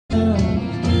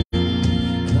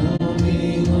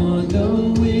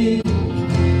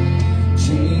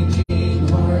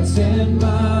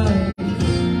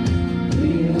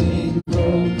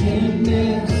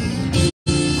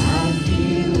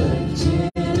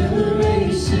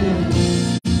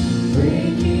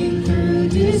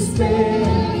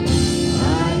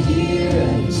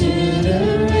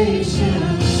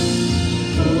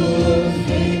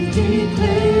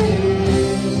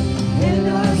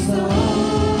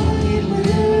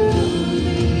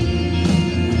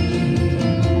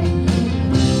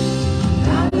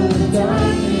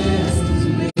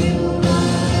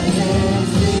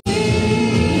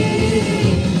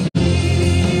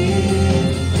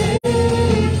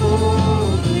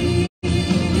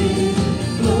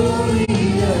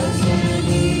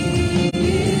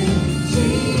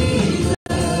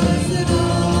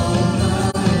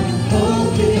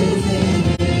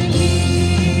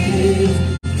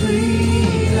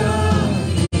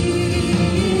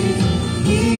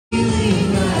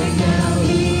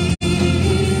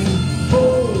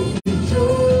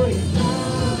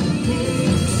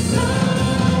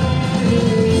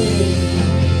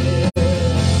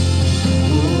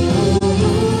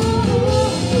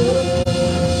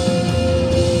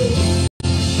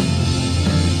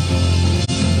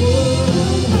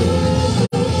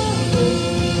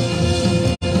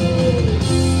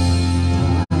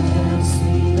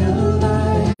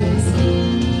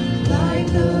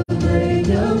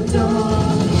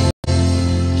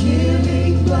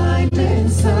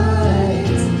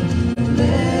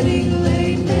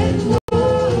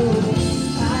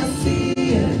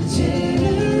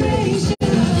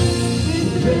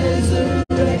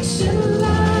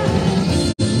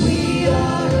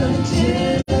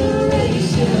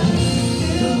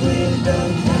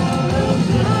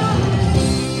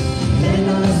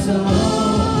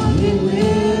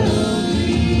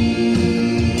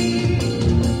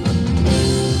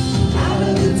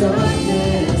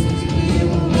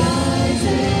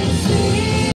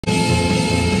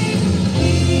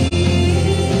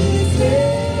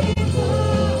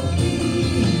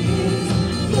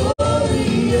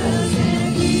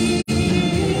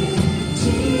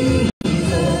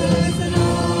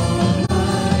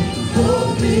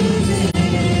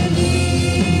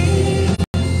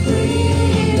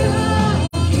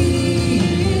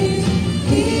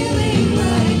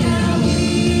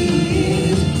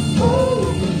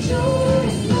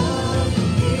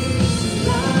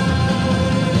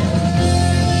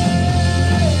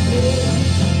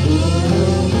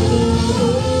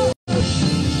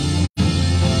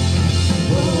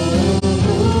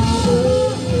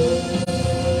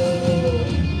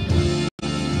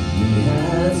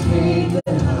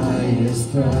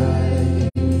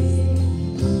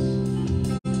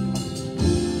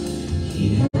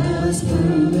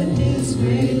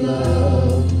great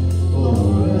love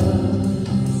for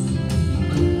us.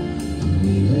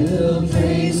 We will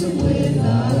praise Him with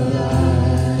our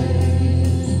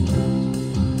lives.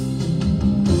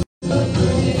 But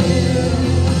for Him,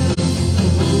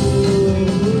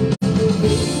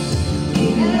 He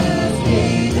has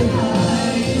paid the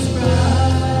highest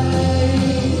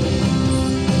price.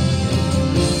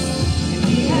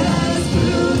 He has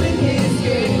proven His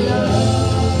great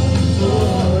love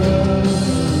for us.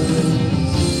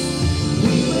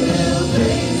 We will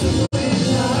praise Him with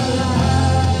our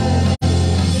lives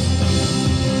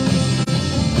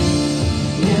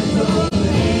and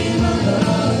proclaim our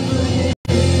love for Him,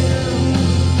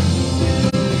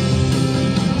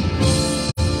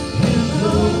 and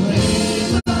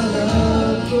proclaim our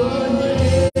love for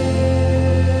Him.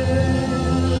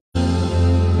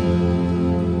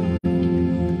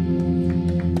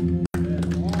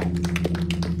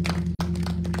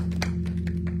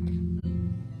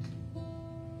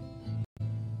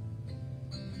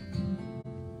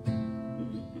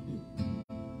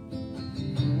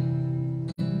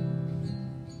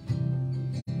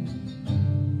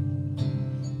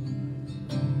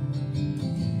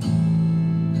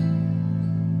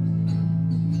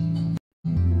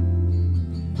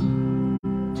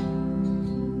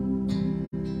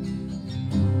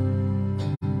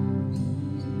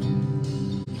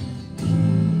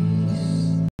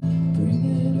 Bring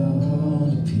it all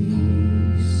to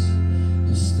peace.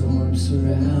 The storm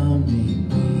surrounding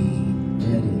me,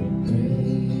 let it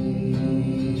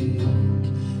break.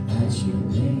 At your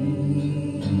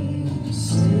name,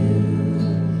 still,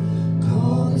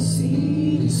 call the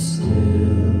sea to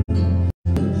still.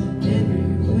 Every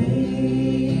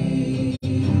wave,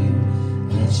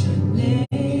 at your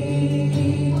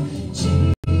name,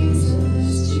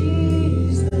 Jesus,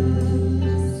 Jesus.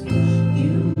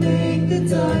 You make the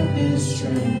darkness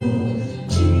tremble,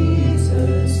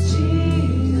 Jesus,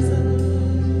 Jesus.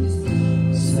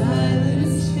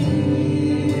 Silence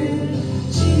fear,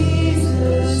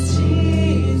 Jesus,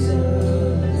 Jesus.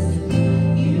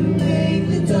 You make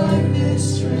the darkness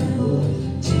tremble,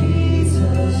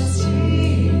 Jesus,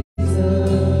 Jesus.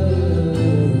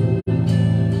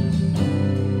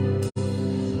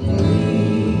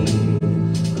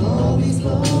 We call these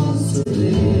bones to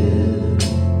live,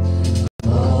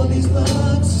 all these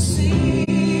lungs to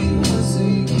sing once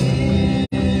again.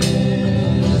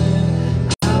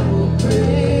 I will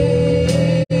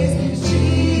praise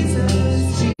Jesus,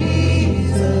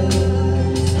 Jesus.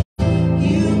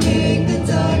 You make the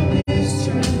darkness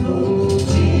tremble,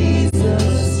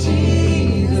 Jesus,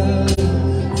 Jesus.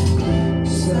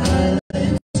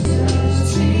 Silence,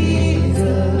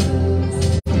 Jesus.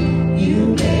 You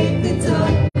make the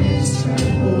darkness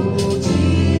tremble,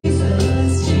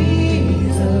 Jesus,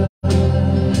 Jesus.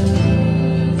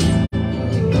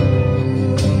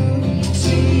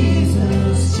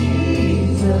 Jesus,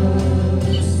 Jesus.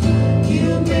 You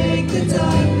make the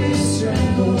darkness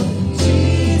tremble,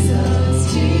 Jesus,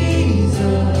 Jesus.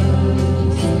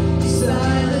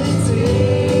 Silence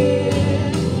it,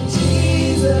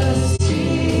 Jesus,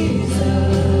 Jesus.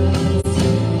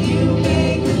 You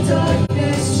make the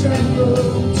darkness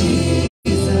tremble,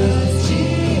 Jesus,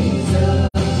 Jesus.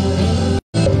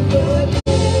 Your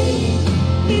name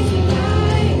is the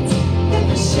light that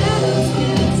the shadows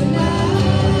can't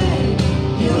deny.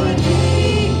 Your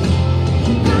name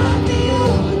cannot be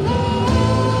overcome.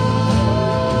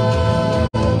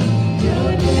 Your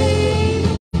name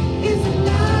is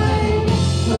alive,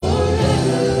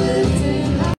 forever lifted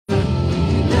high,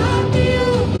 cannot be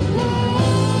overcome.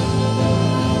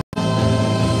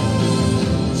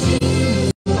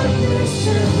 Jesus, darkness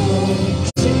tremble,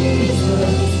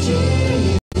 Jesus, Jesus.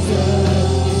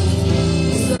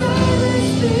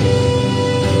 Silence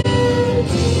fear,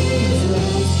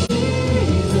 Jesus,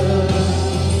 Jesus.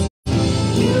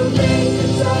 You make the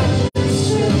darkness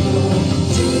tremble,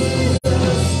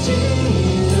 Jesus,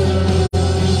 Jesus.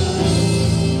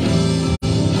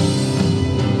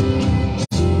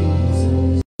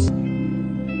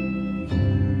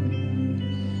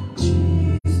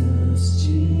 Jesus,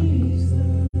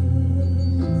 Jesus.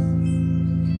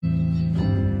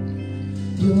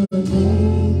 Your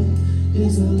name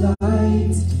is a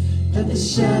light that the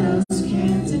shadows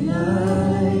can't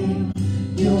deny.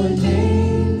 Your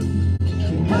name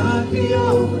cannot be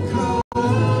overcome.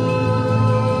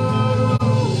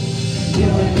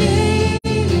 Your name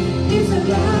is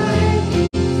alive,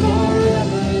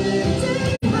 forever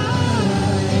lifted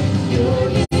high. Your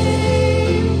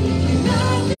name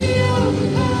cannot be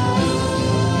overcome.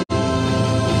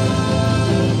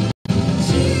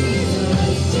 Jesus,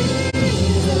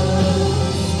 Jesus.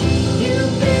 You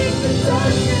make the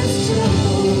darkness tremble.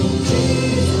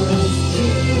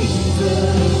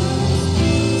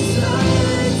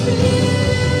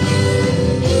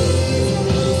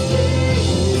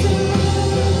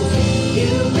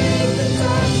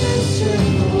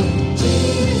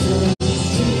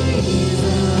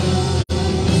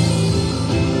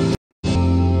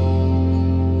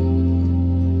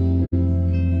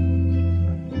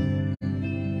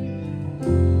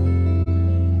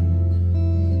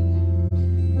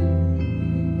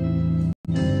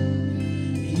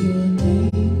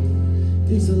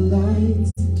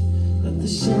 the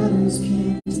shadows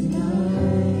can't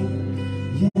deny.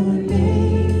 Your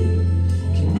name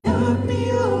cannot be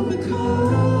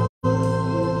overcome.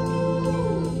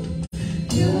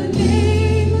 Your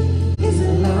name is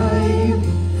alive,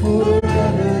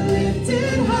 forever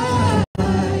lifted high.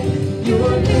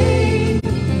 Your name,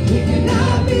 it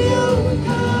cannot be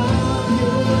overcome.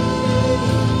 Your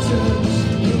touch,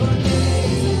 your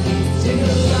name, take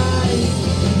a life,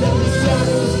 no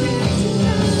shadows can't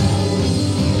deny.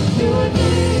 Your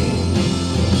name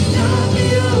cannot be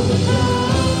overcome.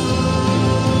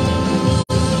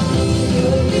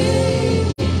 Your name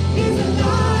is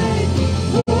alive,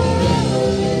 forever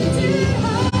lifted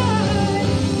high.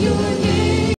 Your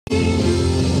name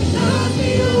cannot be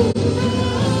overcome.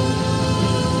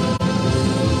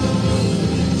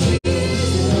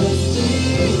 Jesus,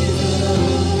 Jesus,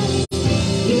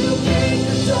 you make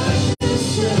the darkness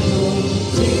tremble.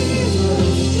 Jesus,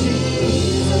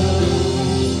 Jesus,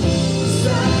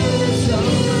 silence of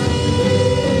my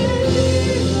fears.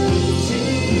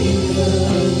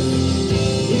 Jesus,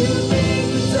 you make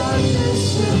the darkness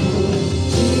tremble.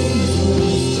 Jesus,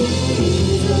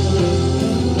 Jesus.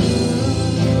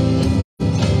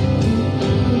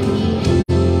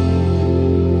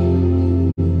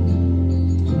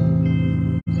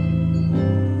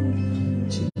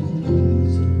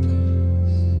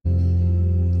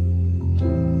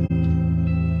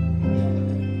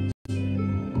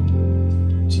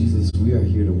 Jesus, we are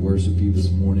here to worship you this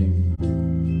morning.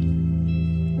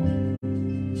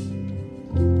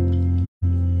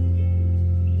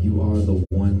 You are the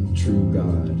one true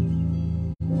God,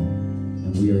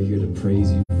 and we are here to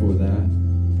praise you for that.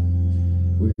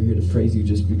 We're here to praise you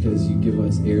just because you give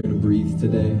us air to breathe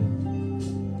today,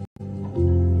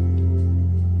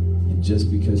 and just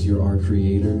because you're our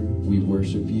creator, we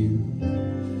worship you.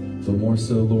 But more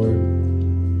so, Lord,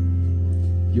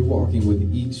 you're walking with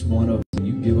each one of us.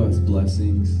 You give us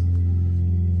blessings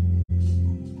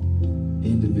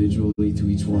individually to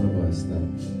each one of us that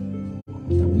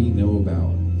we know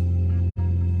about.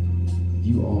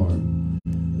 You are a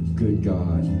good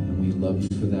God, and we love you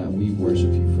for that. We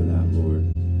worship you for that,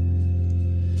 Lord.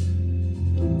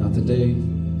 Now today,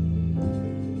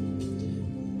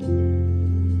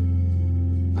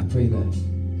 I pray that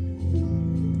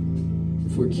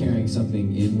if we're carrying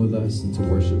something in with us into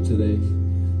worship today,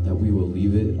 that we will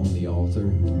leave it on the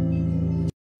altar.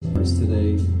 First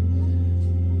today,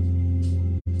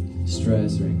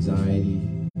 stress or anxiety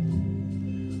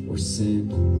or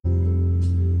sin,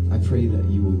 I pray that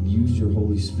you will use your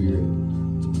Holy Spirit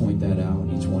to point that out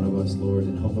in each one of us, Lord,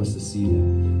 and help us to see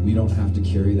that we don't have to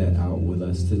carry that out with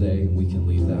us today. We can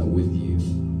leave that with you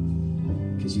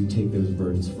because you take those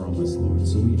burdens from us, Lord.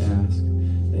 So we ask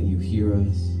that you hear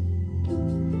us.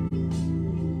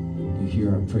 You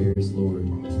hear our prayers, Lord,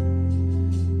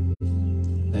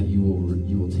 that you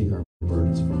will take our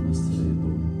burdens from us today,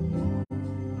 Lord.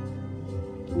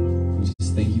 We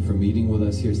just thank you for meeting with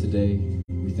us here today.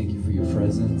 We thank you for your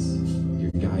presence,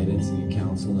 your guidance, and your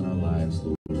counsel in our lives,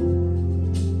 Lord.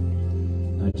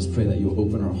 And I just pray that you'll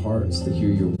open our hearts to hear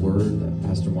your word that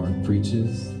Pastor Mark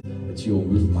preaches, that you'll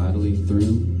move mightily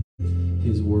through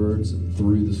his words and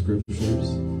through the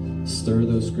scriptures. Stir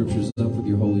those scriptures up with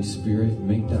your Holy Spirit.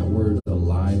 Make that word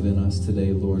alive in us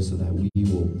today, Lord, so that we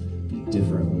will be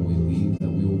different when we leave, that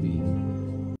we will be.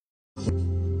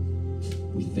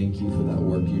 We thank you for that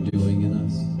work you're doing in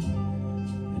us.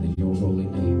 And in your holy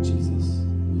name, Jesus,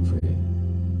 we pray.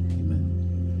 Amen.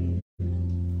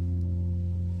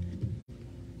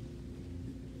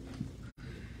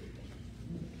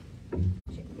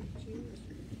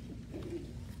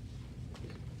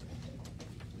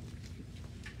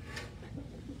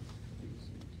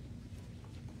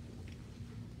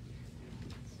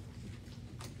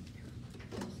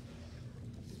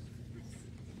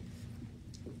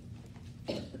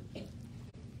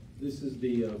 This is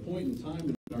the point in time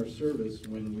in our service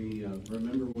when we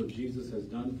remember what Jesus has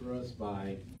done for us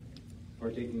by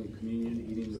partaking of communion,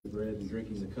 eating the bread, and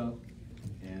drinking the cup.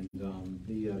 And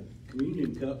the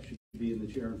communion cup should be in the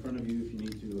chair in front of you if you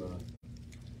need to,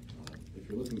 if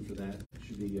you're looking for that. It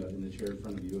should be in the chair in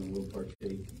front of you, and we'll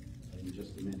partake in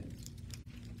just a minute.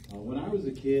 When I was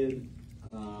a kid,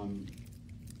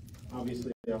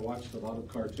 obviously I watched a lot of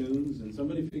cartoons, and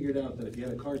somebody figured out that if you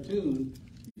had a cartoon,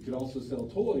 you could also sell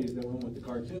toys that went with the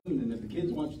cartoon, and if the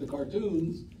kids watch the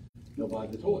cartoons, they'll buy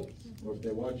the toys. Or if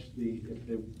they watch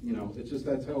it's just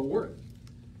that's how it worked.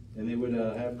 And they would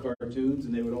have cartoons,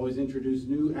 and they would always introduce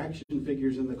new action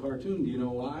figures in the cartoon. Do you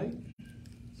know why?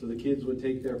 So the kids would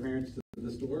take their parents to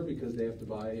the store because they have to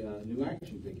buy new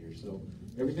action figures. So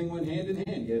everything went hand in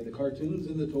hand. You had the cartoons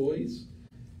and the toys.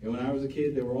 And when I was a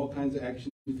kid, there were all kinds of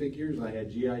action figures. I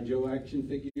had G.I. Joe action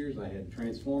figures. I had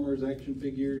Transformers action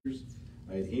figures.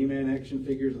 I had He-Man action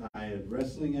figures. I had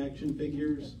wrestling action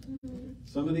figures.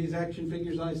 Some of these action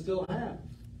figures I still have.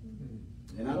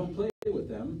 And I don't play with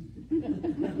them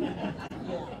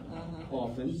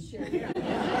often. Sure.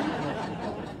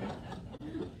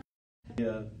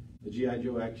 The G.I.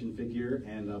 Joe action figure,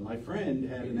 and my friend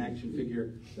had an action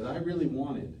figure that I really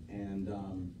wanted, and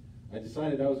I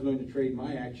decided I was going to trade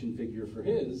my action figure for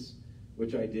his,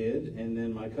 which I did, and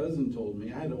then my cousin told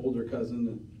me, I had an older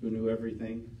cousin who knew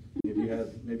everything. Maybe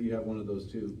you have one of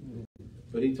those too.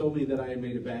 But he told me that I had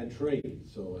made a bad trade,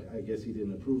 so I guess he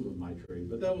didn't approve of my trade.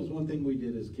 But that was one thing we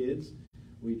did as kids.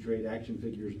 We trade action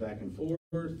figures back and forth.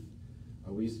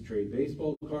 We used to trade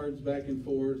baseball cards back and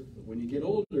forth. When you get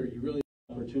older, you really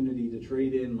have an opportunity to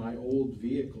trade in my old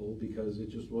vehicle because it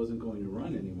just wasn't going to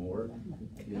run anymore.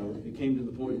 You know, it came to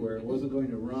the point where it wasn't going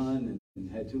to run and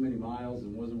had too many miles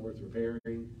and wasn't worth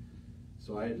repairing.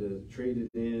 So I had to trade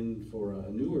it in for a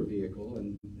newer vehicle,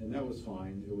 and that was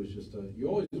fine. It was just, you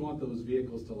always want those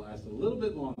vehicles to last a little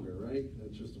bit longer, right?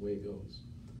 That's just the way it goes.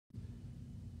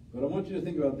 But I want you to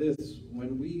think about this.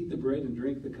 When we eat the bread and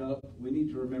drink the cup, we need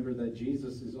to remember that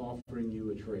Jesus is offering you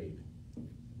a trade.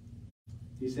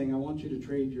 He's saying, I want you to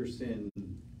trade your sin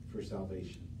for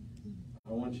salvation.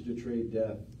 I want you to trade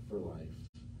death for life.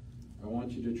 I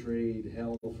want you to trade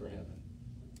hell for heaven.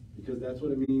 Because that's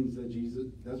what it means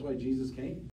that's why Jesus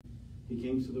came. He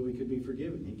came so that we could be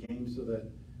forgiven. He came so that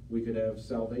we could have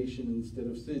salvation instead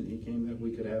of sin. He came that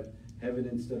we could have heaven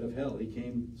instead of hell. He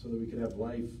came so that we could have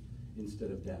life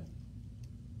instead of death.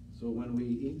 So when we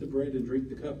eat the bread and drink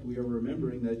the cup, we are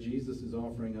remembering that Jesus is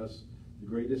offering us the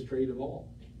greatest trade of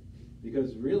all.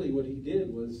 Because really what he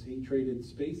did was he traded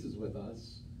spaces with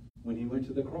us when he went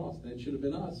to the cross. That should have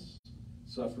been us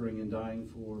suffering and dying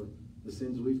for the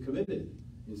sins we've committed.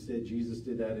 Instead, Jesus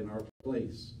did that in our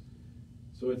place.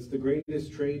 So it's the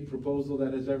greatest trade proposal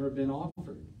that has ever been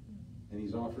offered. And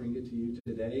he's offering it to you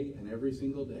today and every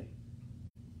single day.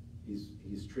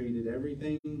 He's traded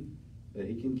everything that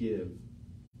he can give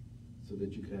so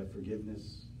that you could have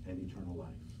forgiveness and eternal life.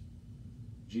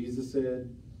 Jesus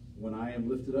said, when I am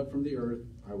lifted up from the earth,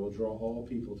 I will draw all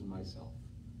people to myself.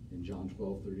 In John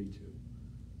 12:32.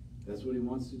 That's what he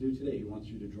wants to do today. He wants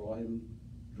you to draw you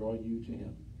to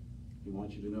him. He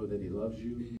wants you to know that he loves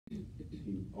you. He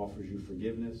offers you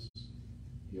forgiveness.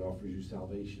 He offers you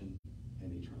salvation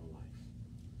and eternal life.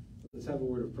 Let's have a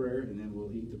word of prayer, and then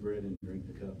we'll eat the bread and drink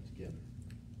the cup together.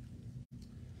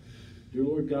 Dear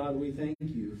Lord God, we thank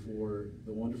you for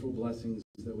the wonderful blessings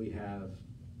that we have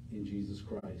in Jesus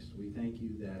Christ. We thank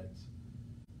you that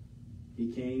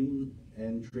he came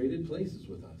and traded places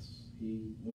with us.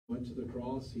 He went to the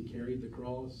cross. He carried the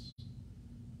cross.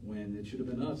 When it should have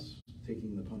been us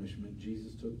taking the punishment,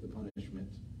 Jesus took the punishment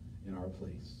in our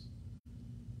place.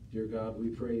 Dear God, we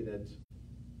pray that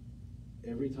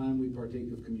every time we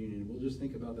partake of communion, we'll just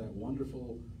think about that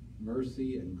wonderful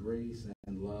mercy and grace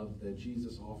and love that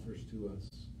Jesus offers to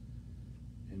us.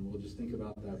 And we'll just think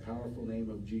about that powerful name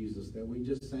of Jesus that we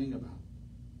just sang about,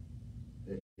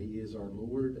 that he is our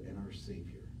Lord and our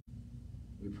Savior.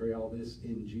 We pray all this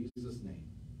in Jesus' name.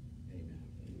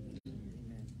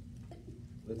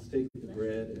 Let's take the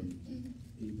bread and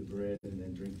eat the bread and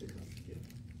then drink the cup together.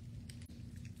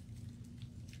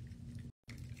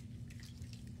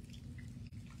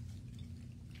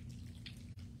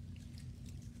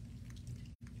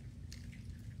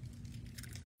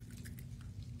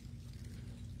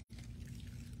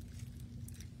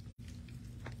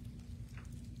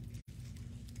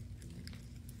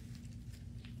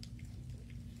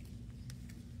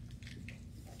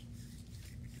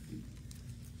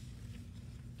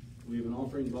 We have an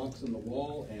offering box on the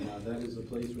wall, and that is a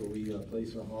place where we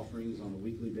place our offerings on a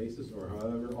weekly basis, or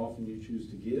however often you choose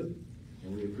to give.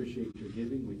 And we appreciate your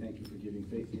giving. We thank you for giving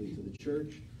faithfully to the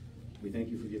church. We thank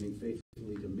you for giving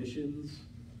faithfully to missions.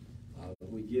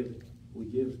 We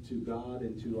give to God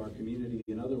and to our community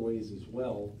in other ways as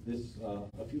well.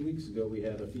 A few weeks ago, we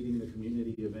had a Feeding the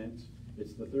Community event.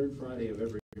 It's the third Friday of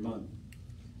every month.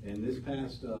 And this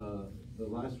past, the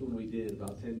last one we did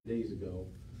about 10 days ago,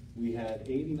 we had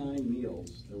 89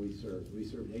 meals that we served. We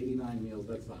served 89 meals.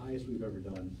 That's the highest we've ever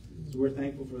done. So we're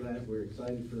thankful for that. We're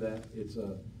excited for that. It's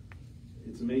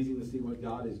amazing to see what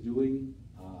God is doing,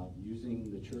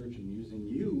 using the church and using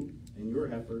you and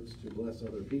your efforts to bless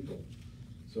other people.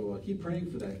 So keep praying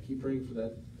for that. Keep praying for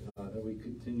that, that we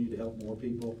continue to help more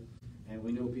people. And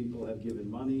we know people have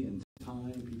given money and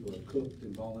time. People have cooked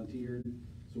and volunteered.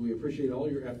 So we appreciate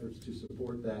all your efforts to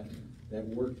support that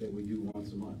work that we do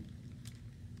once a month.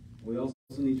 We also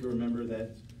need to remember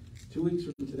that 2 weeks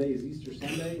from today is Easter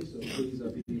Sunday, so please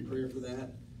be in prayer for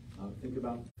that. Think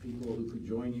about people who could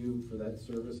join you for that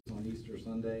service on Easter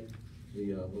Sunday.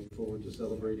 We look forward to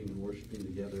celebrating and worshiping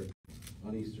together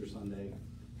on Easter Sunday.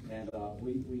 And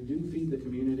we do feed the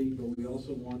community, but we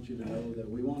also want you to know that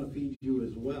we want to feed you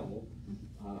as well.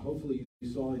 Hopefully you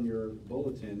saw in your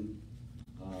bulletin,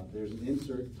 there's an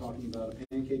insert talking about a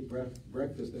pancake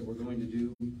breakfast that we're going to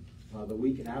do the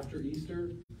week after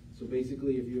Easter. So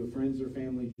basically, if you have friends or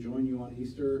family join you on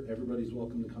Easter, everybody's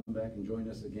welcome to come back and join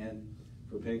us again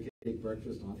for pancake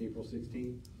breakfast on April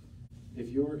 16th. If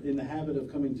you're in the habit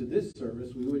of coming to this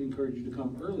service, we would encourage you to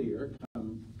come earlier.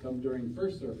 Come during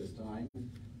first service time.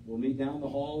 We'll meet down the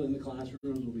hall in the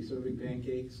classrooms. We'll be serving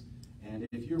pancakes. And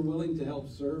if you're willing to help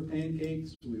serve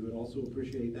pancakes, we would also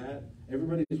appreciate that.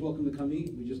 Everybody is welcome to come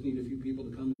eat. We just need a few people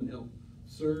to come and help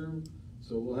serve.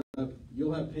 So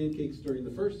you'll have pancakes during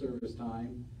the first service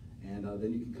time, and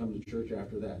then you can come to church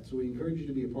after that. So we encourage you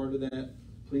to be a part of that.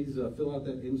 Please fill out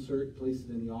that insert, place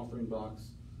it in the offering box,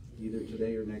 either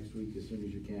today or next week as soon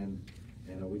as you can.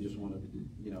 And we just want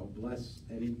to, bless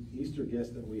any Easter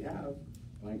guests that we have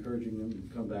by encouraging them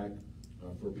to come back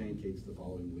for pancakes the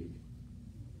following week.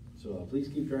 So please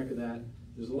keep track of that.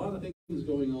 There's a lot of things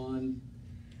going on,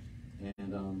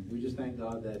 and we just thank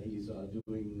God that He's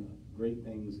doing great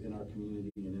things in our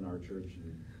community and in our church,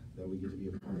 and that we get to be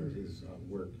a part of His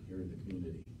work here in the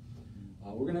community.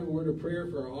 We're going to have a word of prayer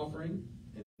for our offering,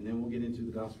 and then we'll get into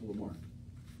the Gospel of Mark.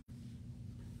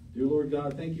 Dear Lord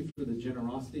God, thank you for the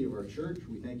generosity of our church.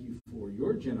 We thank you for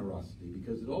your generosity,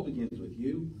 because it all begins with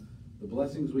you. The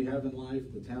blessings we have in life,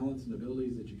 the talents and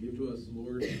abilities that you give to us,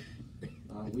 Lord.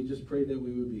 We just pray that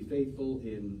we would be faithful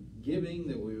in giving,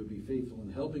 that we would be faithful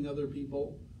in helping other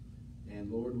people.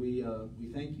 And Lord, we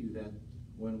thank you that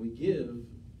when we give,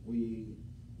 we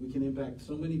can impact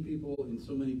so many people in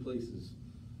so many places,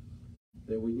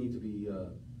 that we need to be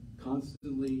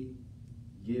constantly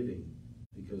giving,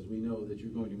 because we know that you're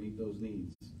going to meet those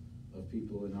needs of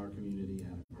people in our community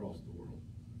and across the world.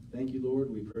 Thank you,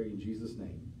 Lord. We pray in Jesus'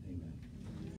 name. Amen.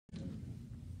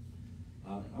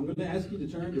 I'm going to ask you to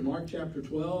turn to Mark chapter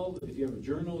 12. If you have a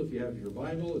journal, if you have your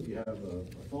Bible, if you have a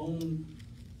phone,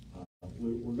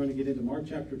 we're going to get into Mark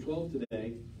chapter 12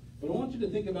 today. But I want you to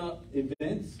think about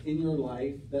events in your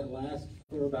life that last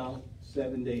for about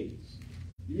 7 days.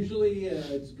 Usually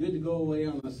it's good to go away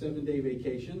on a 7-day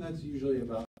vacation. That's usually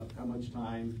about how much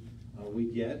time we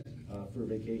get for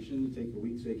vacation, take a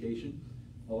week's vacation.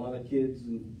 A lot of kids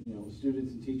and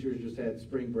students and teachers just had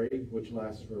spring break, which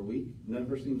lasts for a week.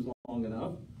 Never seems long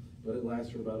enough, but it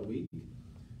lasts for about a week.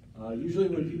 Usually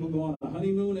when people go on a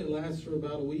honeymoon, it lasts for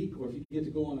about a week. Or if you get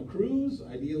to go on a cruise,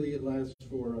 ideally it lasts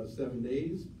for 7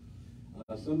 days.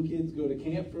 Some kids go to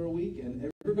camp for a week, and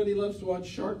everybody loves to watch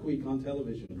Shark Week on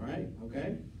television, right?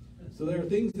 Okay? So there are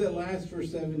things that last for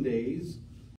 7 days.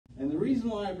 And the reason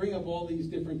why I bring up all these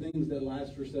different things that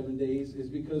last for 7 days is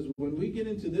because when we get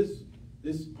into this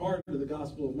part of the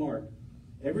Gospel of Mark,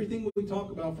 everything we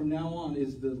talk about from now on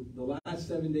is the last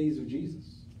 7 days of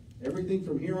Jesus. Everything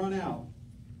from here on out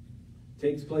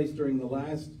takes place during the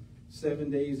last 7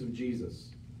 days of Jesus.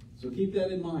 So keep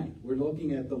that in mind. We're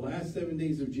looking at the last 7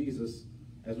 days of Jesus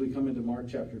as we come into Mark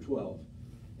chapter 12.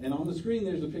 And on the screen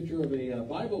there's a picture of a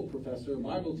Bible professor, a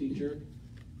Bible teacher.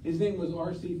 His name was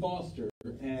R.C. Foster,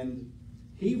 and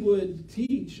he would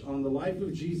teach on the life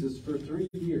of Jesus for 3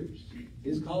 years.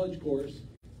 His college course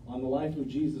on the life of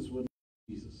Jesus would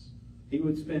be Jesus. He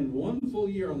would spend 1 full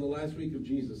year on the last week of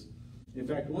Jesus. In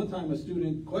fact, one time a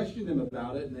student questioned him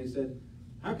about it, and they said,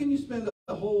 how can you spend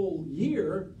a whole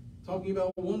year talking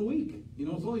about 1 week?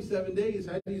 It's only 7 days.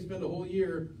 How do you spend a whole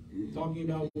year talking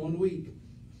about 1 week?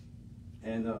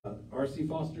 And R.C.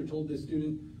 Foster told this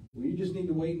student, well, you just need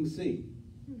to wait and see.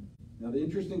 Now, the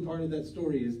interesting part of that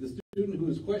story is the student who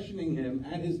was questioning him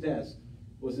at his desk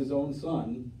was his own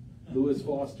son, Louis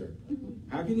Foster.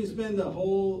 How can you spend a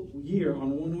whole year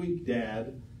on 1 week,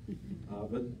 Dad?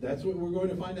 But that's what we're going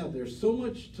to find out. There's so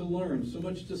much to learn, so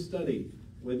much to study.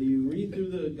 Whether you read through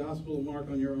the Gospel of Mark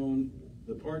on your own,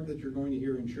 the part that you're going to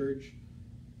hear in church,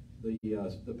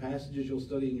 the passages you'll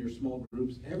study in your small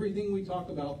groups, everything we talk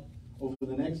about over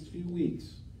the next few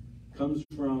weeks comes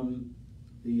from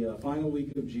the final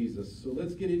week of Jesus. So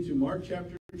let's get into Mark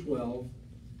chapter 12,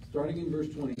 starting in verse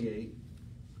 28,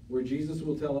 where Jesus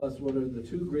will tell us what are the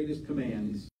 2 greatest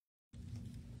commands.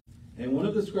 And one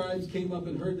of the scribes came up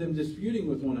and heard them disputing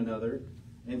with one another,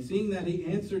 and seeing that he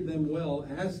answered them well,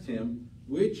 asked him,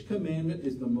 which commandment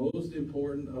is the most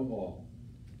important of all?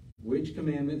 Which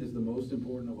commandment is the most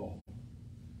important of all?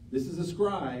 This is a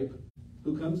scribe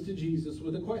who comes to Jesus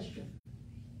with a question.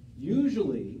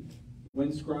 Usually,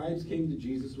 when scribes came to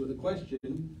Jesus with a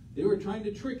question, they were trying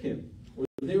to trick him, or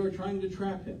they were trying to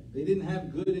trap him. They didn't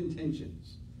have good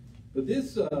intentions. But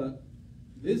this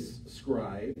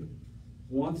scribe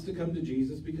wants to come to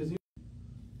Jesus because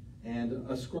and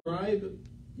a scribe,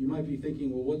 you might be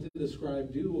thinking, well, what did a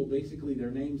scribe do? Well, basically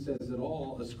their name says it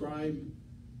all. A scribe,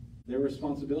 their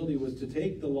responsibility was to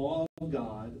take the law of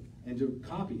God and to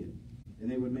copy it.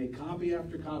 And they would make copy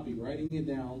after copy, writing it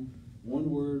down, one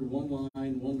word, one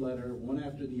line, one letter, one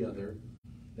after the other.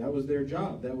 That was their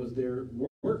job. That was their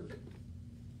work.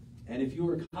 And if you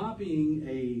were copying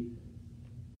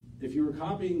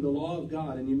the law of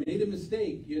God and you made a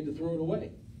mistake, you had to throw it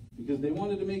away, because they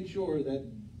wanted to make sure that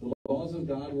the laws of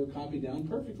God were copied down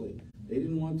perfectly. They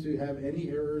didn't want to have any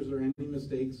errors or any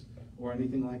mistakes or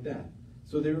anything like that.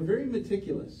 So they were very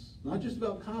meticulous, not just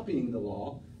about copying the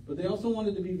law, but they also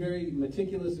wanted to be very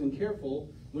meticulous and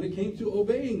careful when it came to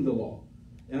obeying the law.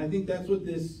 And I think that's what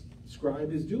this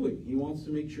scribe is doing. He wants to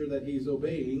make sure that he's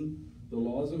obeying the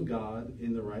laws of God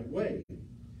in the right way.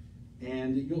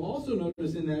 And you'll also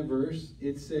notice in that verse,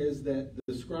 it says that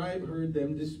the scribe heard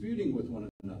them disputing with one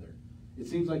another. It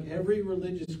seems like every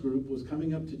religious group was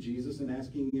coming up to Jesus and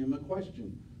asking him a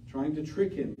question, trying to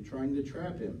trick him, trying to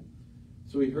trap him.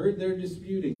 So he heard their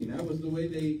disputing. That was the way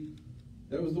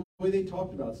they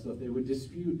talked about stuff. They would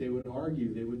dispute, they would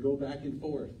argue, they would go back and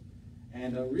forth.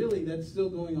 And really, that's still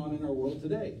going on in our world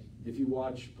today. If you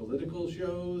watch political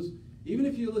shows, even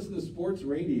if you listen to sports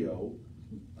radio,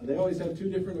 they always have two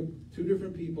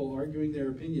different people arguing their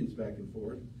opinions back and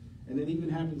forth. And it even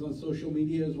happens on social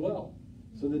media as well.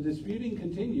 So the disputing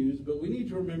continues, but we need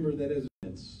to remember that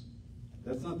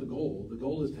that's not the goal. The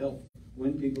goal is to help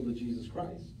win people to Jesus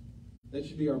Christ. That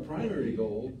should be our primary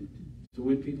goal, to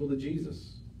win people to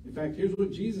Jesus. In fact, here's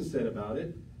what Jesus said about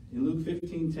it. In Luke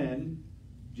 15:10,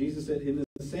 Jesus said, "In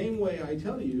the same way I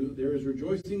tell you, there is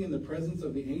rejoicing in the presence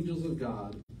of the angels of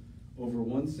God over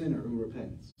one sinner who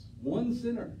repents." One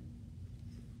sinner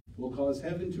will cause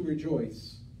heaven to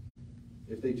rejoice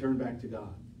if they turn back to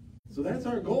God. So that's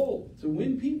our goal, to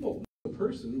win people. The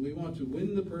person, we want to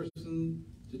win the person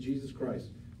to Jesus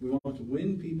Christ. We want to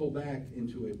win people back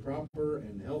into a proper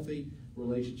and healthy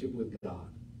relationship with God.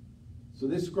 So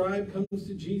this scribe comes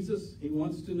to Jesus. He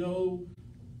wants to know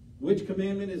which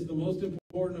commandment is the most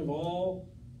important of all.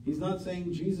 He's not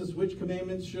saying, Jesus, which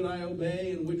commandments should I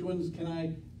obey and which ones can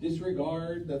I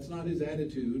disregard? That's not his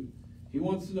attitude. He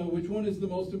wants to know which one is the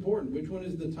most important, which one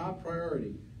is the top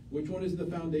priority, which one is the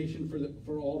foundation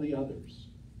for all the others.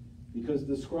 Because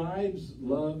the scribes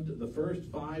loved the first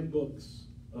 5 books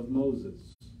of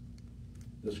Moses.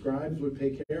 The scribes would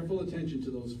pay careful attention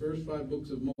to those first 5 books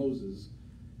of Moses.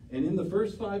 And in the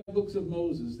first 5 books of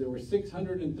Moses, there were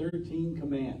 613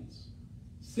 commands.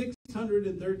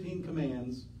 613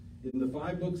 commands in the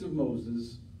 5 books of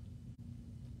Moses.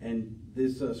 And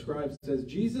this scribe says,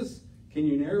 Jesus, can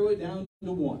you narrow it down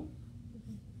to one?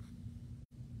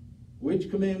 Which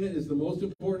commandment is the most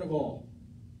important of all?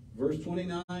 Verse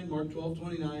 29, Mark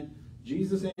 12:29,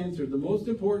 Jesus answered, the most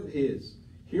important is,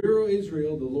 Hear, O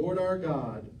Israel, the Lord our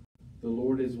God, the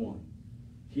Lord is one.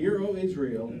 Hear, O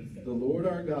Israel, the Lord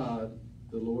our God,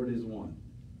 the Lord is one.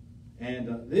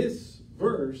 And this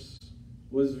verse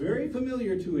was very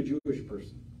familiar to a Jewish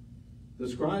person. The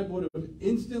scribe would have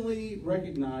instantly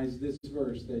recognized this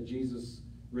verse that Jesus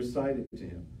recited to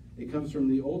him. It comes from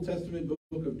the Old Testament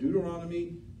book of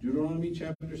Deuteronomy, Deuteronomy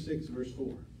chapter 6, verse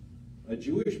 4. A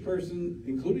Jewish person,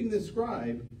 including the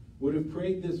scribe, would have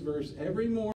prayed this verse every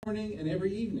morning and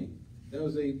every evening. That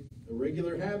was a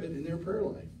regular habit in their prayer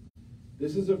life.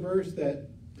 This is a verse that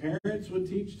parents would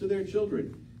teach to their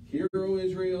children. Hear, O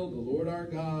Israel, the Lord our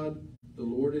God, the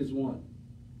Lord is one.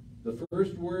 The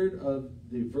first word of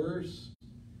the verse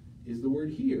is the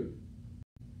word hear.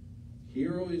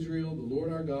 Hear, O Israel, the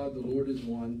Lord our God, the Lord is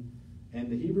one. And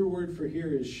the Hebrew word for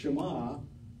hear is Shema.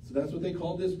 So that's what they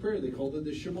called this prayer. They called it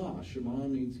the Shema. Shema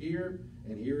means hear,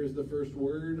 and here is the first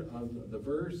word of the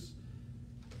verse.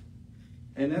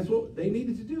 And that's what they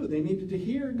needed to do. They needed to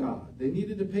hear God. They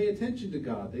needed to pay attention to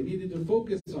God. They needed to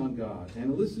focus on God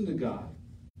and listen to God.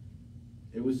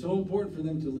 It was so important for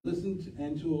them to listen to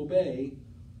and to obey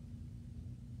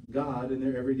God in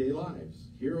their everyday lives.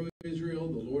 Hear, O Israel,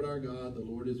 the Lord our God, the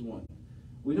Lord is one.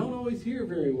 We don't always hear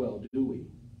very well, do we?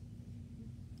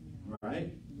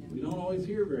 Right? We don't always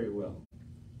hear very well.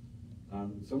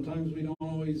 Sometimes we don't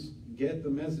always get the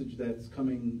message that's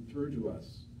coming through to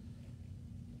us.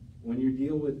 When you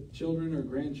deal with children or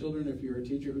grandchildren, if you're a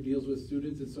teacher who deals with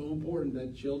students, it's so important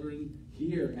that children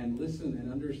hear and listen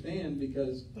and understand,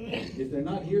 because if they're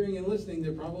not hearing and listening,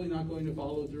 they're probably not going to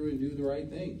follow through and do the right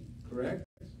thing. Correct?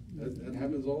 That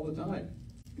happens all the time.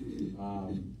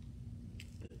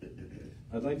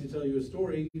 I'd like to tell you a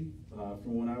story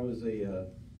from when I was a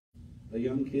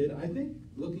young kid. I think,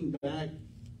 looking back,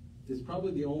 it's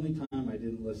probably the only time I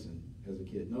didn't listen as a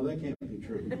kid. No, that can't be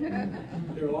true.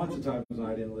 There are lots of times when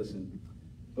I didn't listen.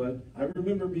 But I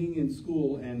remember being in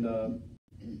school, and a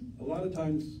lot of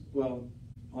times, well,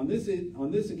 on this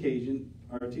occasion,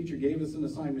 our teacher gave us an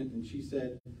assignment, and she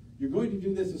said, "You're going to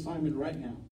do this assignment right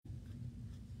now,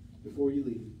 before you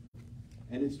leave.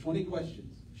 And it's 20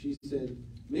 questions." She said,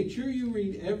 "Make sure you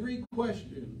read every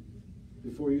question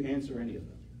before you answer any of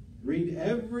them. Read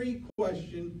every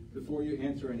question before you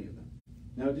answer any of them."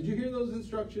 Now, did you hear those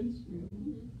instructions?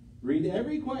 Read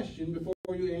every question before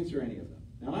you answer any of them.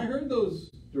 Now, I heard those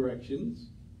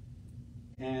directions,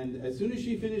 and as soon as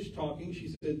she finished talking,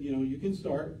 she said, "You can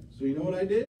start." So you know what I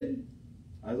did?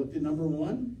 I looked at number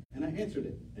 1, and I answered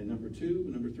it. And number 2,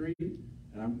 number 3,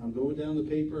 and I'm going down the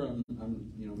paper.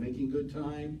 I'm making good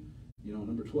time.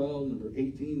 Number 12, number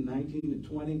 18, 19, and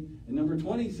 20. And number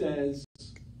 20 says,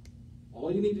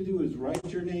 all you need to do is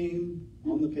write your name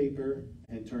on the paper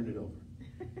and turn it over.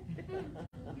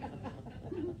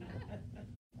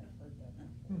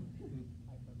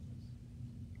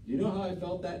 Do you know how I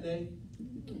felt that day?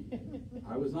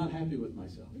 I was not happy with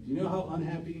myself. Do you know how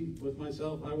unhappy with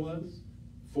myself I was?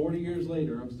 40 years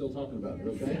later, I'm still talking about it,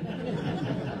 okay?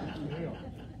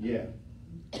 Yeah.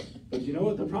 But you know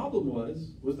what the problem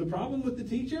was? Was the problem with the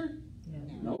teacher?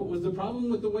 No. Was the problem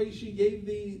with the way she gave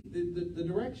the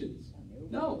directions?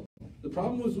 No. The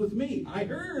problem was with me. I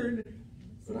heard,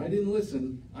 but I didn't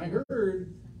listen. I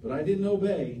heard, but I didn't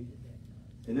obey.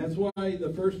 And that's why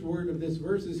the first word of this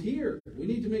verse is here. We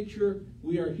need to make sure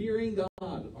we are hearing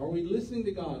God. Are we listening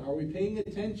to God? Are we paying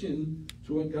attention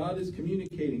to what God is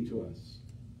communicating to us?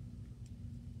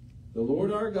 The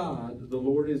Lord our God, the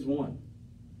Lord is one.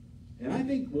 And I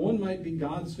think 1 might be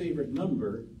God's favorite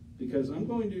number, because we're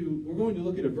going to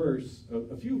look at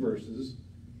a few verses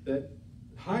that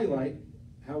highlight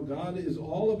how God is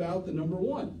all about the number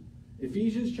 1.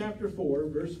 Ephesians chapter 4,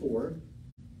 verse 4.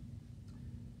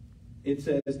 It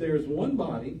says, "There is one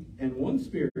body and one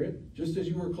Spirit, just as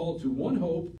you were called to one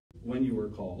hope when you were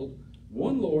called,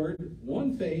 one Lord,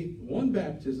 one faith, one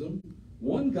baptism,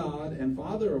 one God and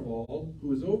Father of all,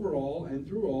 who is over all and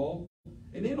through all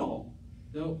and in all."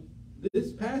 Now,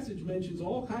 this passage mentions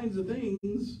all kinds of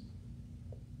things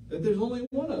that there's only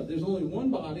one of. There's only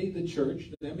one body, the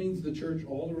church. That means the church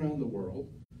all around the world.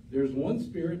 There's one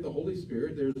Spirit, the Holy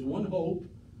Spirit. There's one hope.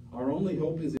 Our only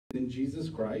hope is in Jesus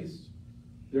Christ.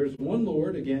 There's one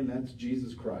Lord. Again, that's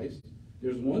Jesus Christ.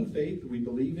 There's one faith. We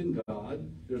believe in God.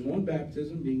 There's one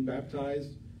baptism, being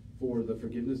baptized for the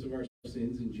forgiveness of our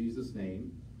sins in Jesus'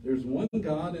 name. There's one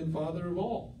God and Father of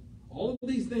all. All of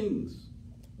these things.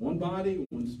 One body,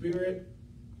 one Spirit,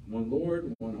 one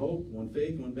Lord, one hope, one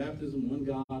faith, one baptism, one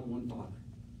God, one Father.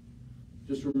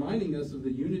 Just reminding us of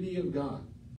the unity of God.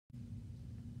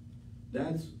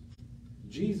 That's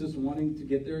Jesus wanting to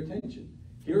get their attention.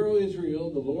 "Hear, O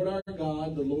Israel, the Lord our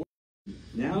God, the Lord."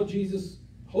 Now Jesus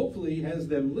hopefully has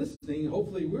them listening.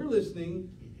 Hopefully we're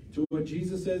listening to what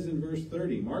Jesus says in verse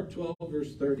 30. Mark 12,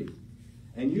 verse 30.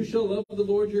 "And you shall love the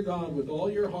Lord your God with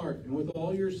all your heart, and with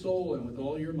all your soul, and with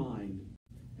all your mind,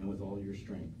 and with all your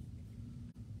strength."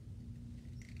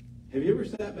 Have you ever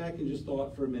sat back and just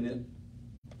thought for a minute,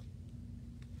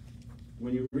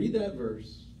 when you read that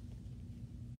verse,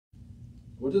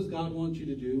 what does God want you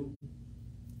to do?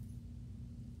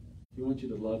 He wants you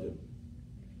to love Him.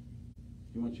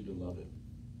 He wants you to love Him.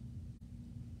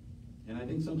 And I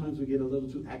think sometimes we get a little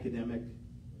too academic,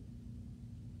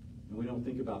 and we don't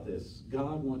think about this.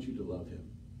 God wants you to love Him.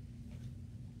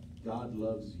 God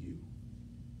loves you.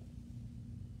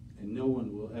 And no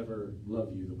one will ever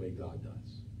love you the way God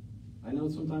does. I know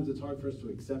sometimes it's hard for us to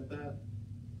accept that,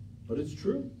 but it's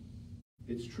true.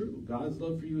 It's true. God's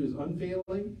love for you is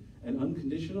unfailing and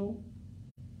unconditional.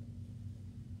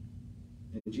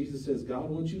 And Jesus says God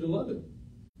wants you to love Him.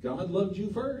 God loved you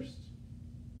first.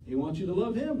 He wants you to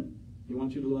love Him. He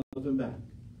wants you to love Him back.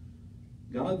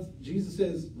 Jesus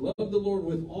says, love the Lord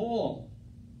with all.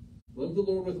 Love the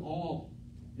Lord with all.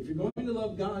 If you're going to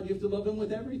love God, you have to love Him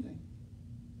with everything.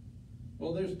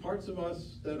 Well, there's parts of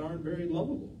us that aren't very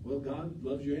lovable. Well, God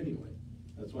loves you anyway.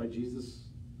 That's why Jesus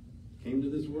came to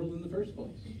this world in the first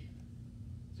place.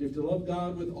 So you have to love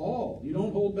God with all. You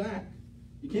don't hold back.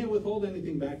 You can't withhold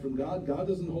anything back from God. God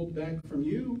doesn't hold back from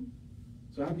you.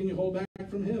 So how can you hold back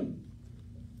from Him?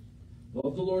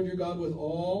 Love the Lord your God with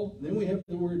all. Then we have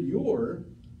the word your,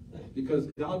 because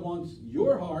God wants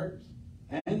your heart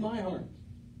and my heart.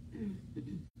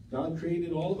 God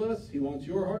created all of us. He wants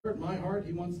your heart, my heart.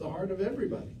 He wants the heart of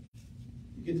everybody.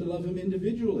 You get to love Him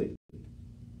individually.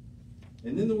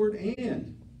 And then the word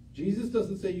and. Jesus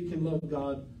doesn't say you can love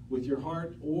God with your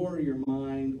heart or your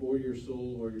mind or your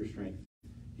soul or your strength.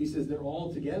 He says they're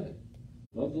all together.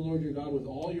 Love the Lord your God with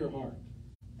all your heart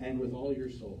and with all your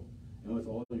soul and with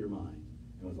all your mind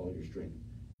and with all your strength.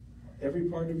 Every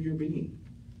part of your being.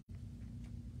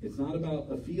 It's not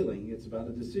about a feeling. It's about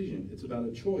a decision. It's about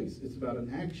a choice. It's about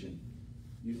an action.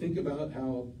 You think about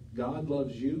how God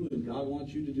loves you and God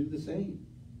wants you to do the same.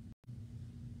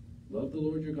 Love the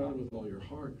Lord your God with all your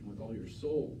heart and with all your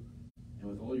soul and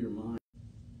with all your mind.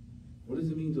 What does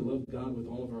it mean to love God with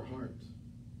all of our heart?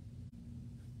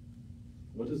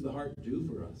 What does the heart do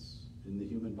for us in the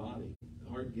human body? The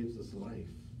heart gives us life.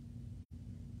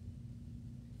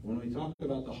 When we talk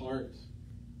about the heart,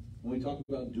 when we talk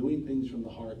about doing things from the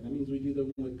heart, that means we do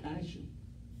them with passion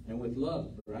and with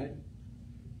love, right?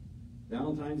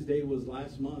 Valentine's Day was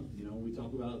last month. You know, we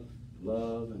talk about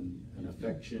love and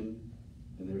affection,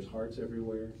 and there's hearts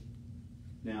everywhere.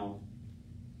 Now,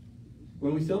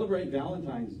 when we celebrate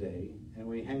Valentine's Day and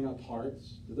we hang up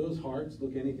hearts, do those hearts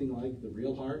look anything like the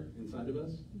real heart inside of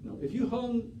us? No. If you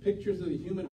hung pictures of the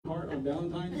human heart on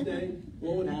Valentine's Day,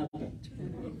 what would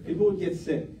happen? People would get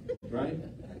sick, right?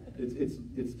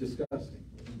 It's disgusting.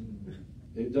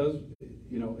 It does,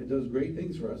 you know, it does great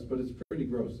things for us, but it's pretty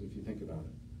gross if you think about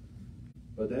it.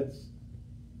 But that's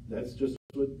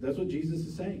what Jesus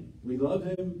is saying. We love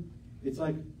him. It's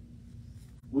like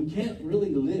we can't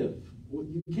really live.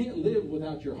 You can't live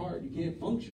without your heart. You can't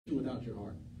function without your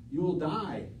heart. You will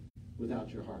die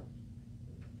without your heart.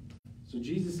 So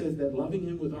Jesus says that loving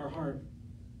him with our heart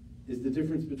is the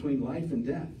difference between life and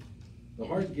death. The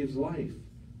heart gives life.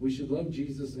 We should love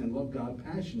Jesus and love God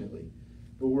passionately.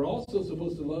 But we're also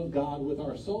supposed to love God with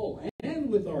our soul and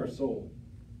with our soul.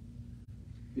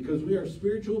 Because we are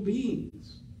spiritual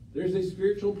beings. There's a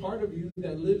spiritual part of you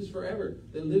that lives forever,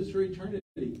 that lives for eternity.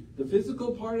 The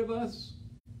physical part of us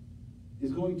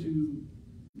is going to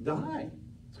die.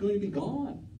 It's going to be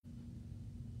gone.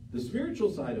 The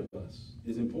spiritual side of us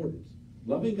is important.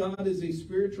 Loving God is a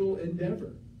spiritual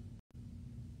endeavor.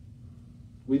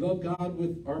 We love God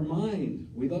with our mind.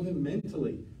 We love him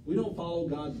mentally. We don't follow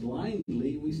God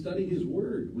blindly. We study his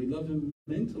word. We love him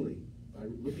mentally by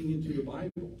looking into the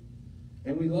Bible.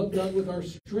 And we love God with our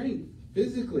strength,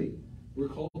 physically. We're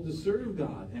called to serve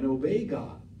God and obey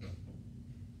God.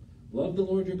 Love the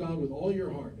Lord your God with all your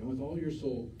heart and with all your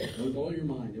soul and with all your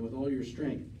mind and with all your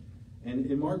strength. And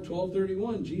in Mark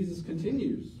 12:31, Jesus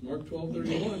continues. Mark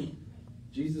 12:31,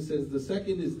 Jesus says, the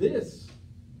second is this: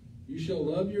 you shall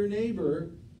love your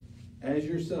neighbor as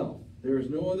yourself. There is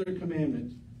no other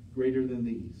commandment greater than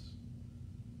these.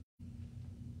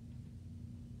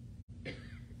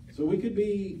 So we could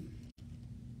be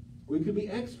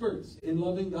experts in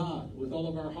loving God with all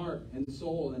of our heart and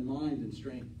soul and mind and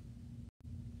strength.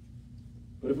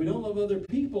 But if we don't love other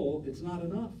people, it's not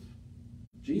enough.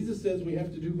 Jesus says we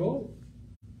have to do both.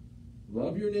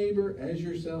 Love your neighbor as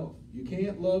yourself. You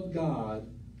can't love God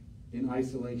in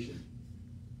isolation.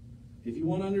 If you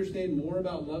want to understand more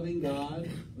about loving God,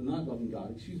 if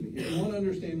you want to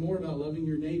understand more about loving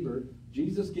your neighbor,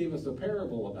 Jesus gave us a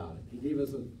parable about it. He gave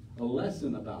us a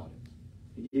lesson about it.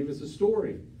 He gave us a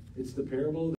story. It's the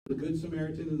parable of the Good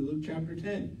Samaritan in Luke chapter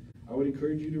 10. I would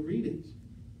encourage you to read it,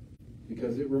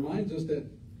 because it reminds us that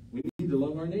we need to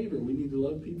love our neighbor. We need to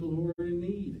love people who are in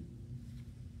need.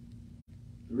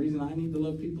 The reason I need to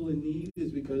love people in need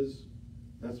is because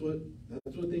that's what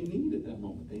they need at that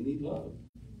moment. They need love.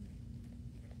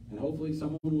 And hopefully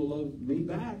someone will love me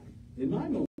back in my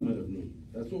moment of need.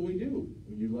 That's what we do.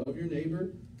 You love your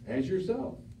neighbor as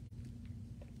yourself.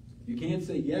 You can't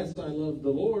say, yes, I love the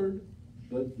Lord,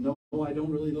 but no, I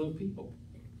don't really love people.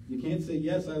 You can't say,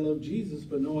 yes, I love Jesus,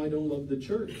 but no, I don't love the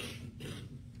church.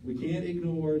 We can't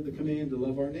ignore the command to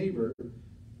love our neighbor.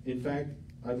 In fact,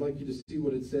 I'd like you to see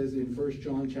what it says in 1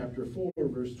 John chapter 4,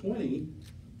 verse 20,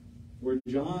 where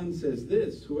John says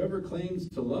this: whoever claims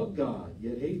to love God,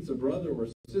 yet hates a brother or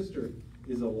sister,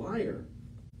 is a liar.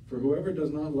 For whoever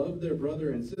does not love their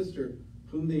brother and sister,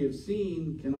 whom they have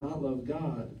seen, cannot love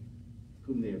God,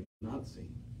 whom they have not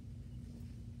seen.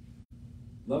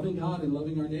 Loving God and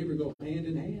loving our neighbor go hand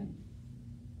in hand.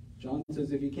 John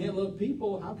says, if you can't love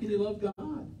people, how can you love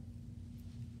God?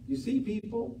 You see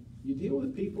people, you deal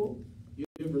with people, you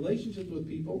have relationships with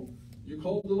people, you're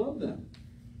called to love them.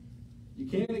 You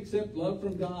can't accept love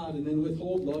from God and then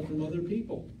withhold love from other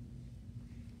people.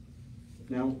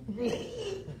 Now,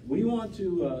 we want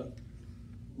to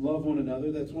love one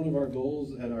another. That's one of our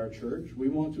goals at our church. We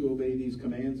want to obey these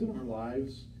commands in our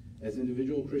lives as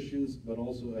individual Christians, but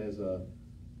also as a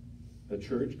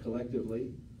church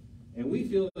collectively. And we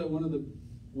feel that one of the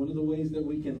one of the ways that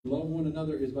we can love one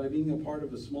another is by being a part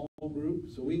of a small group.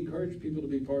 So we encourage people to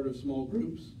be part of small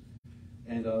groups.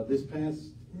 And the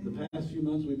past few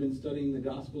months, we've been studying the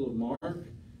Gospel of Mark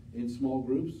in small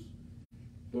groups.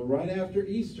 But right after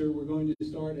Easter, we're going to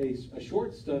start a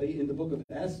short study in the book of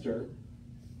Esther.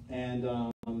 And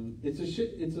it's a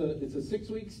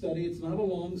 6-week study. It's not a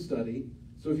long study.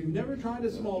 So if you've never tried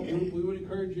a small group, we would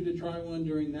encourage you to try one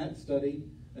during that study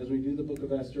as we do the book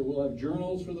of Esther. We'll have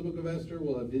journals for the book of Esther.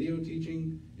 We'll have video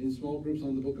teaching in small groups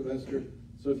on the book of Esther.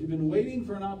 So if you've been waiting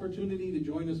for an opportunity to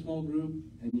join a small group,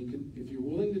 and if you're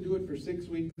willing to do it for 6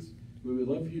 weeks, we would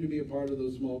love for you to be a part of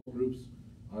those small groups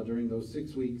during those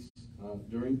 6 weeks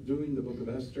during doing the book of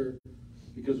Esther.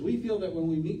 Because we feel that when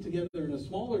we meet together in a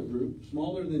smaller group,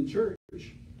 smaller than church,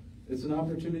 it's an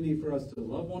opportunity for us to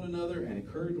love one another and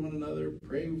encourage one another,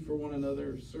 pray for one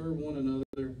another, serve one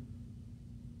another,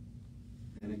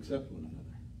 and accept one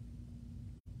another.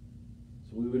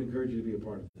 So we would encourage you to be a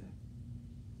part of that.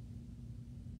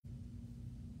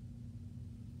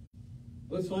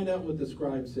 Let's find out what the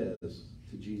scribe says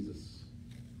to Jesus.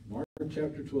 Mark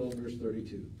chapter 12, verse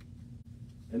 32.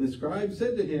 And the scribe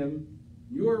said to him,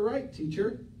 "You are right,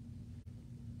 teacher.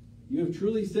 You have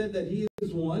truly said that he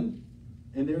is one,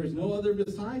 and there is no other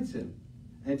besides him.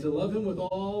 And to love him with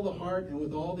all the heart and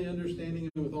with all the understanding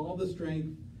and with all the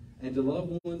strength, and to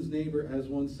love one's neighbor as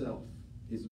oneself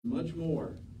is much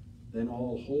more than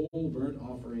all whole burnt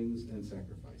offerings and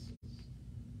sacrifices."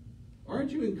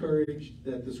 Aren't you encouraged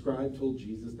that the scribe told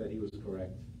Jesus that he was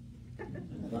correct?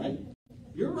 Right?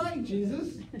 You're right,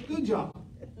 Jesus. Good job.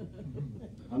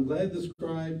 I'm glad the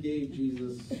scribe gave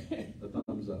Jesus a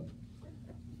thumbs up.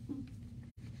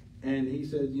 And he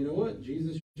said, you know what,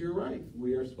 Jesus, you're right.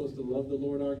 We are supposed to love the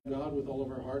Lord our God with all of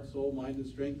our heart, soul, mind, and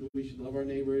strength. We should love our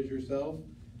neighbor as yourself.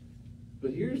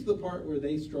 But here's the part where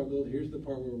they struggled. Here's the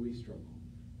part where we struggle.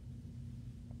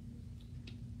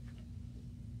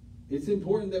 It's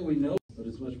important that we know, but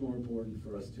it's much more important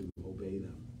for us to obey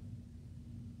them.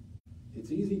 It's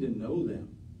easy to know them.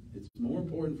 It's more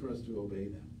important for us to obey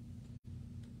them.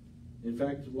 In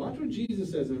fact, watch what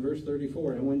Jesus says in verse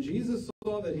 34. And when Jesus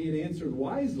saw that he had answered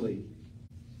wisely,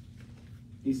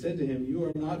 he said to him, "You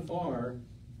are not far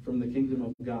from the kingdom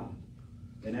of God."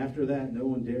 And after that, no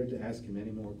one dared to ask him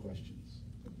any more questions.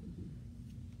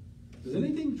 Does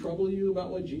anything trouble you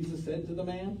about what Jesus said to the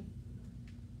man?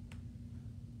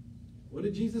 What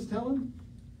did Jesus tell him?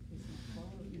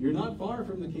 You're not far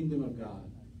from the kingdom of God.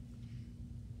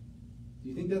 Do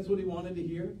you think that's what he wanted to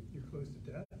hear? You're close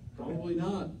to death. Probably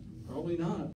not. Probably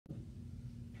not.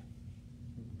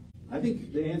 I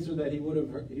think the answer that he would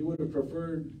have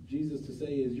preferred Jesus to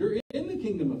say is, you're in the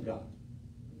kingdom of God.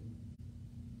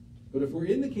 But if we're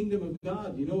in the kingdom of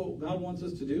God, you know what God wants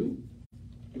us to do?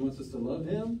 He wants us to love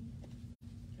him,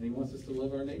 and he wants us to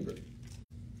love our neighbor.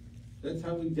 That's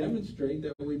how we demonstrate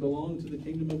that we belong to the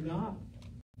kingdom of God.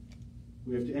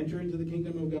 We have to enter into the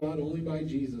kingdom of God only by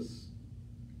Jesus.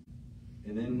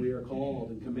 And then we are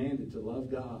called and commanded to love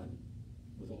God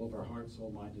with all of our heart,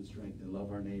 soul, mind, and strength, and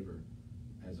love our neighbor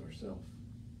as ourselves.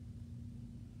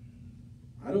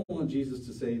 I don't want Jesus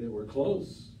to say that we're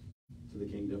close to the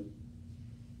kingdom.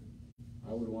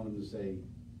 I would want him to say,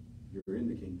 you're in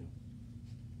the kingdom,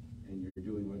 and you're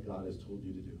doing what God has told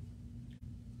you to do.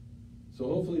 So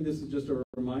hopefully this is just a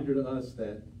reminder to us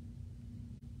that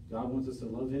God wants us to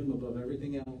love him above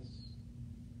everything else,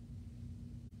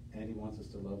 and he wants us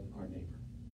to love our neighbor.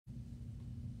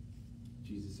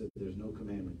 Jesus said there's no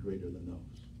commandment greater than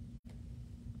those.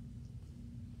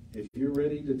 If you're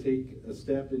ready to take a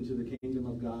step into the kingdom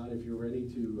of God, if you're ready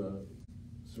to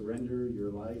surrender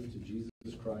your life to Jesus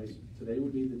Christ, today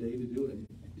would be the day to do it.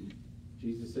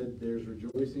 Jesus said there's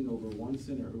rejoicing over one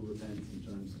sinner who repents and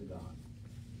turns to God.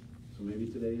 So maybe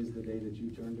today is the day that you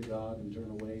turn to God and turn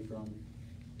away from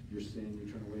your sin, you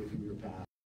turn away from your past.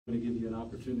 I'm going to give you an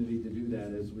opportunity to do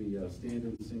that as we stand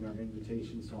and sing our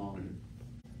invitation song.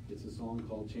 It's a song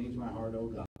called Change My Heart, O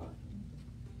God.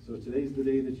 So today's the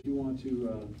day that you want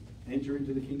to enter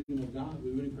into the kingdom of God.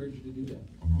 We would encourage you to do that.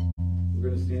 We're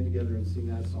going to stand together and sing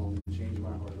that song, Change My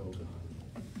Heart, O God.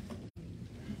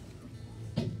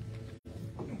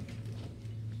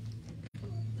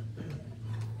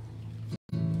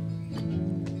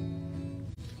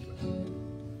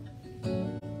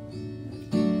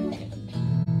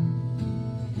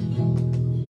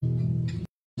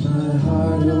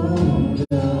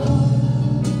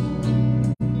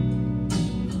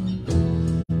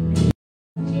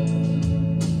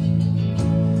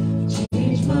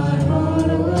 Change my heart,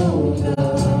 oh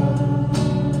God.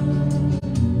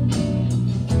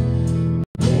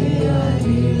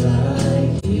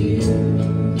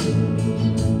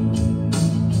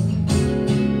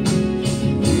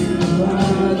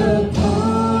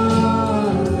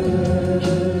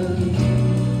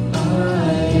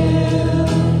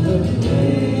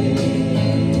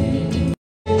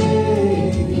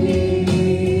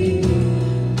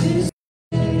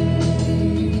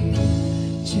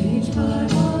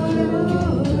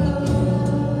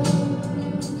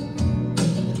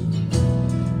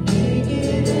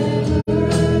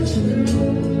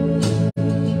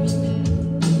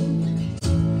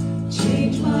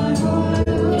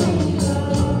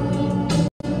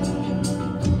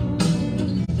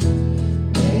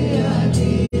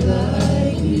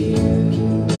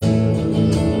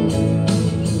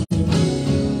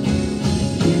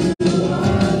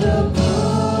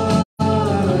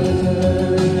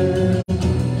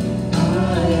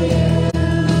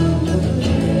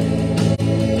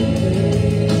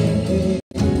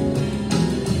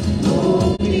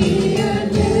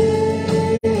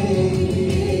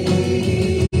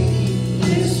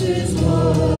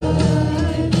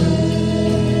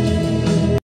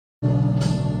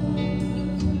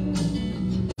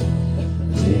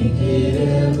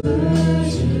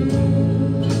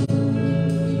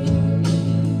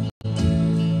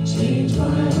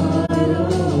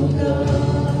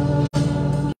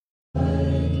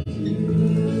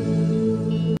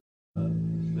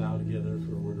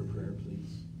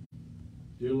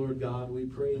 God, we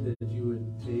pray that you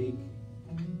would take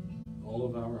all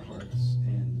of our hearts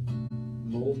and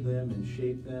mold them and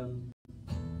shape them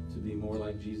to be more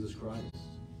like Jesus Christ.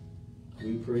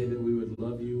 We pray that we would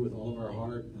love you with all of our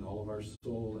heart and all of our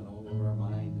soul and all of our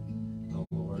mind and all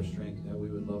of our strength, that we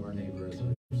would love our neighbor as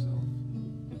ourselves.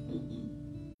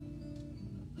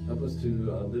 Help us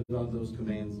to live out those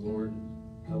commands, Lord.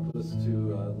 Help us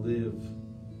to live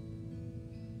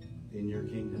in your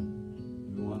kingdom.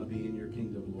 We want to be in your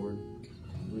kingdom, Lord.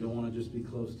 We don't want to just be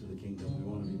close to the kingdom. We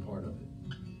want to be part of it.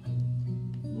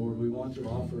 Lord, we want to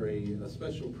offer a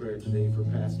special prayer today for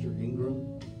Pastor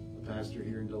Ingram, a pastor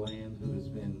here in DeLand who has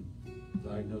been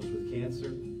diagnosed with cancer.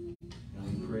 And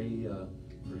we pray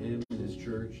for him and his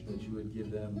church that you would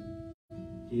give them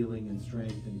healing and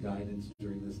strength and guidance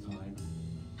during this time.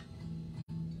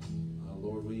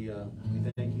 Lord, we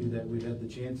thank you that we've had the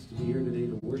chance to be here today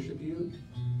to worship you.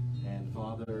 And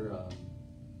Father,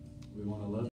 we want to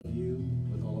love you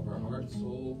with all of our heart,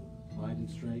 soul, mind, and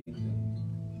strength. And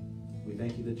we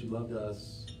thank you that you loved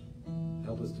us.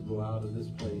 Help us to go out of this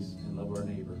place and love our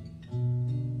neighbor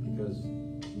because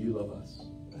you love us.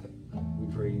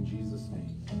 We pray in Jesus'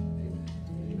 name.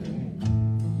 Amen.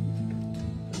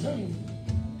 Amen.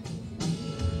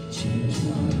 Change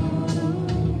my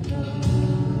heart.